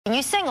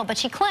You single, but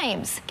she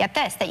claims, get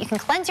this, that you can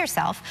cleanse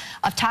yourself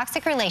of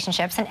toxic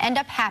relationships and end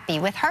up happy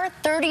with her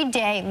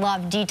 30-day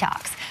love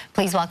detox.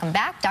 Please welcome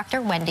back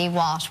Dr. Wendy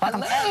Walsh.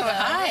 Welcome. Hello.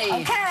 Hi.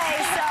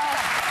 Okay, so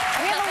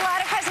we have a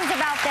lot of questions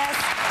about this.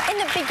 In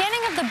the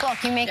beginning of the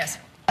book, you make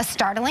a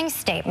startling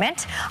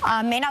statement.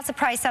 May not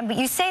surprise some, but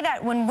you say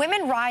that when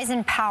women rise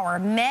in power,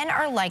 men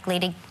are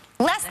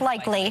less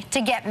likely to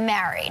get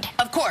married.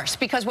 Of course,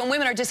 because when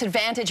women are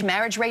disadvantaged,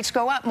 marriage rates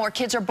go up, more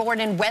kids are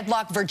born in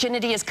wedlock,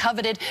 virginity is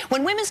coveted.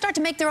 When women start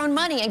to make their own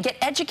money and get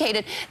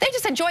educated, they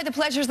just enjoy the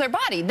pleasures of their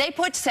body. They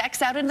put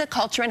sex out into the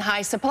culture in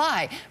high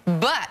supply.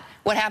 But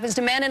what happens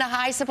to men in a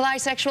high supply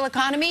sexual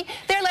economy?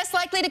 They're less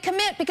likely to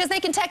commit because they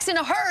can text in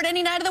a herd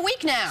any night of the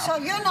week now. So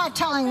you're not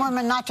telling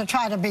women not to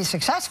try to be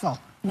successful?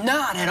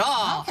 Not at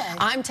all. Okay.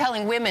 I'm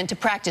telling women to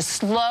practice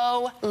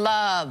slow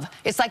love.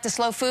 It's like the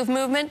slow food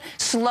movement.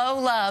 Slow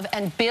love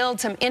and build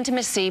some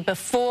intimacy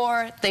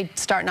before they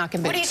start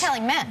knocking boots. What are you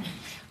telling men?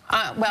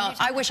 Well,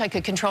 I wish I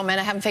could control men.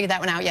 I haven't figured that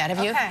one out yet.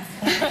 Have you? Okay.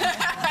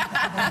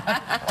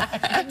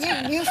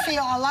 you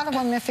feel, a lot of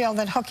women feel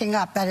that hooking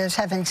up, that is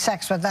having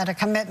sex without a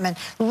commitment,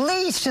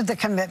 leads to the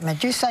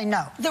commitment. You say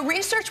no. The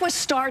research was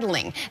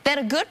startling that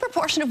a good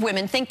proportion of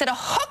women think that a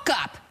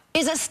hookup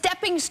is a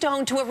stepping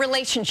stone to a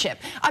relationship.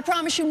 I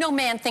promise you, no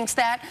man thinks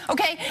that,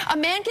 okay? A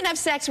man can have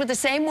sex with the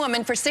same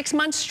woman for 6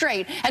 months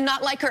straight and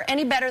not like her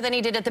any better than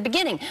he did at the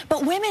beginning.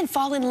 But women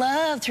fall in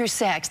love through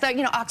sex.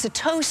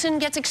 Oxytocin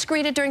gets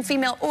excreted during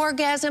female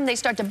orgasm. They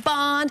start to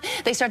bond.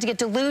 They start to get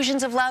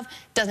delusions of love.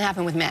 Doesn't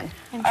happen with men.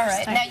 All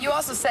right. Now, you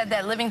also said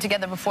that living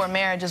together before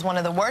marriage is one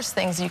of the worst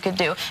things you could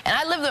do. And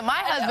I lived with my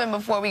husband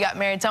before we got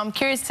married, so I'm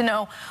curious to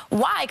know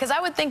why, because I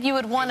would think you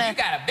would want to... You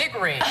got a big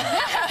ring.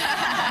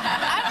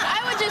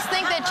 I would just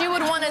think that you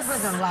would want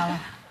to...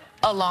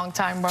 A long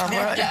time,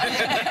 Barbara.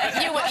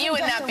 you would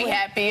not be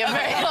happy a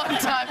very long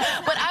time.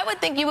 But I would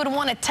think you would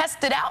want to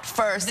test it out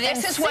first.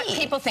 This is what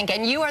people think,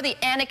 and you are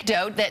the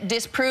anecdote that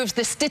disproves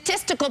the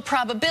statistical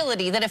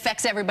probability that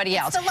affects everybody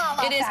else. It's the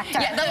la-la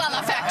factor. Yeah, the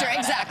la-la factor,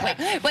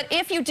 exactly. But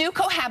if you do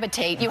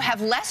cohabitate, you have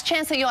less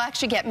chance that you'll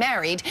actually get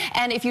married,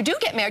 and if you do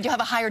get married, you'll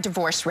have a higher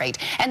divorce rate.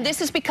 And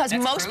this is because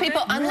most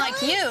people,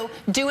 unlike you,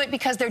 do it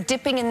because they're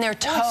dipping in their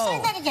toe.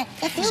 Say that again.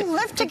 If you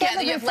live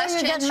together you have before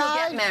less you chance you'll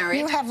get married.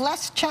 you have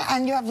less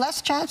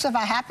chance of a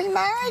happy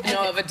marriage?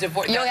 No, of a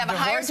divorce. You'll have a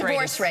higher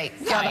divorce rate.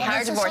 You'll have a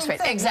higher divorce rate.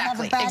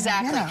 Exactly,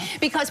 exactly.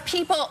 Because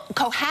people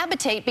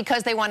cohabitate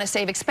because they want to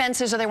save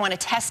expenses or they want to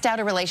test out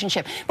a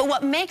relationship. But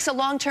what makes a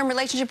long-term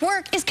relationship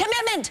work is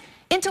commitment.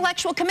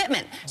 Intellectual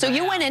commitment. So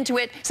you went into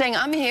it saying,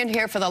 I'm in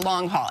here for the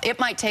long haul. It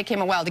might take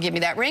him a while to give me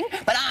that ring,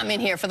 but I'm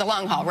in here for the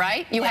long haul,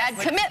 right? You had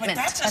commitment. But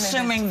that's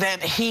assuming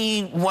that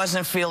he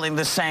wasn't feeling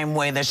the same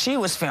way that she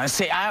was feeling.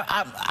 See,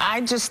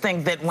 I just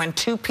think that when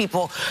two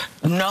people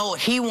know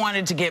he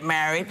wanted to get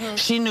married,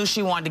 she knew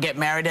she wanted to get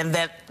married, and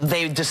that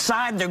they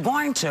decide they're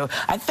going to,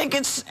 I think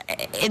it's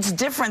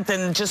different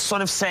than just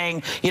sort of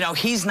saying,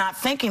 he's not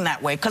thinking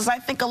that way, because I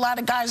think a lot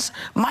of guys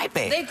might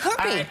be. They could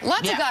be.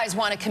 Lots of guys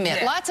want to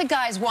commit. Lots of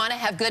guys want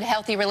to have good,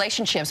 healthy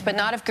relationships, but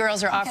not if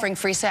girls are offering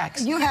free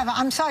sex. You have,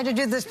 I'm sorry to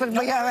do this, but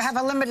we have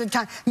a limited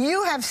time.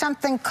 You have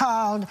something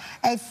called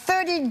a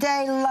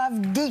 30-day love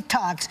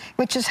detox,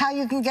 which is how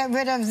you can get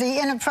rid of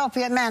the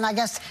inappropriate man. I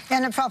guess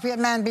inappropriate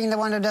man being the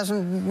one who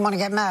doesn't want to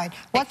get married.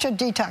 What's your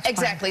detox plan?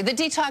 Exactly. The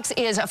detox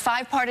is a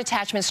 5-part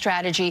attachment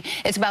strategy.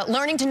 It's about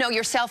learning to know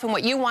yourself and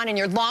what you want in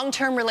your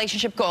long-term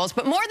relationship goals.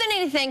 But more than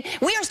anything,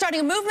 we are starting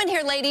a movement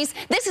here, ladies.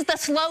 This is the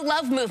slow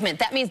love movement.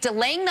 That means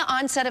delaying the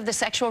onset of the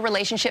sexual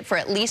relationship for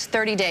at least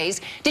 30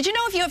 days. Did you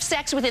know if you have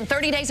sex within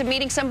 30 days of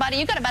meeting somebody,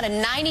 you've got about a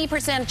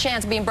 90%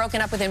 chance of being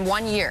broken up within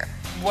 1 year?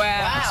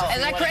 Wow.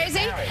 Isn't that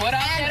crazy?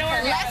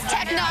 And less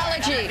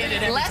technology.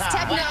 Less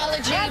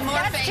technology, more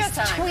FaceTime. That's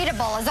just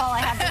tweetable is all I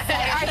have to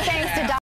say. Our thanks to Dr.